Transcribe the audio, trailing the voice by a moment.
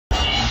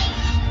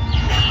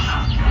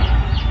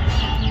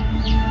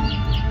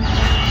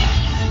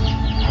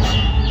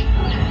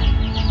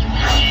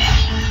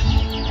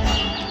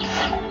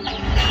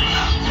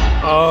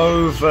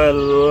over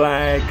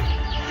lag.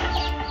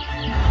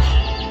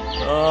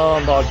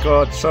 Oh my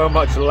god, so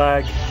much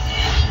lag.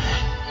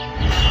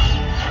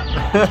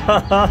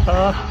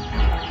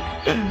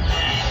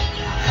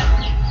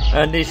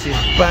 And this is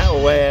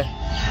Battle Air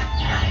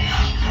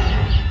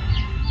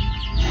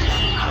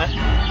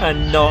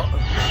and not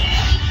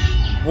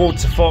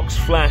Waterfox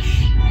Flash.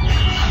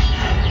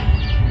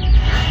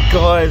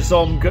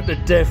 GaiaOnline got the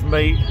dev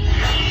meat.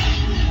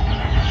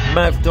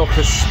 Macdoc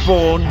has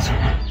spawned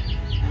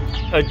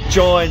a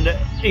giant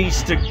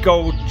Easter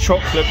gold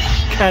chocolate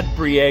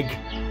Cadbury egg,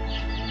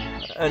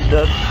 and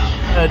the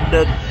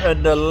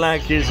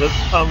lag is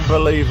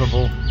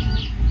unbelievable.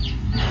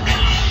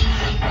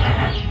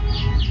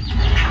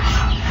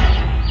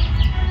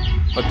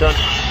 I don't.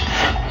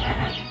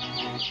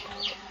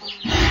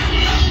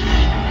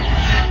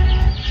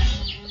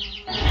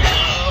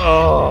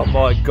 Oh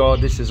my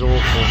god, this is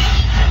awful.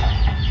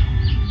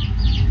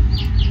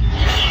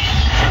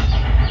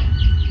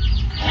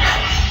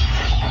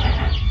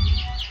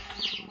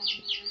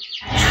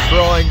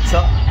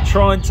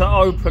 Trying to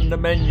open the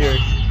menu.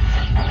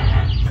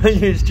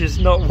 Menu's just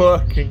not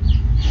working.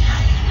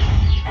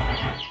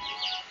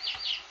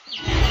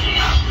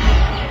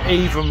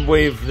 Even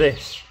with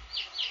this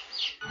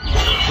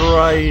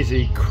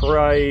crazy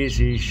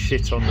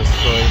shit on the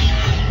screen.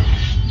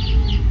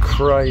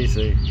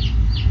 Crazy.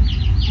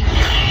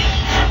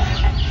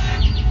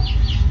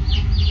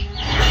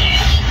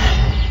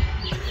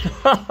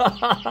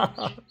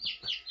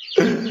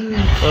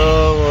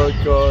 Oh my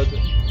god.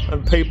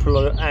 And people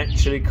are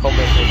actually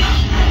commenting.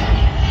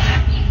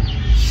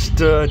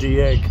 Sturdy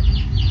egg.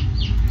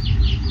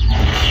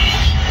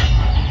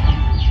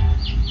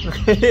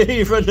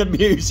 Even the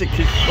music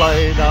is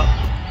playing up.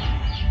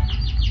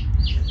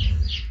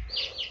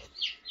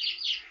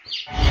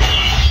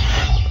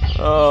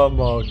 Oh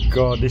my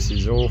god, this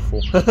is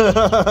awful.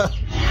 I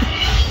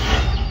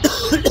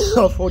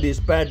thought it was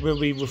bad when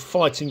we were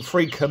fighting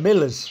 3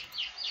 Camillas.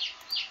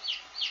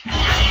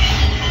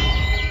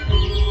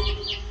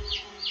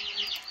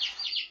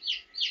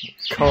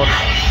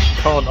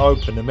 Can't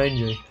open the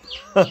menu.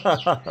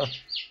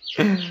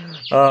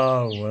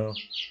 Oh well.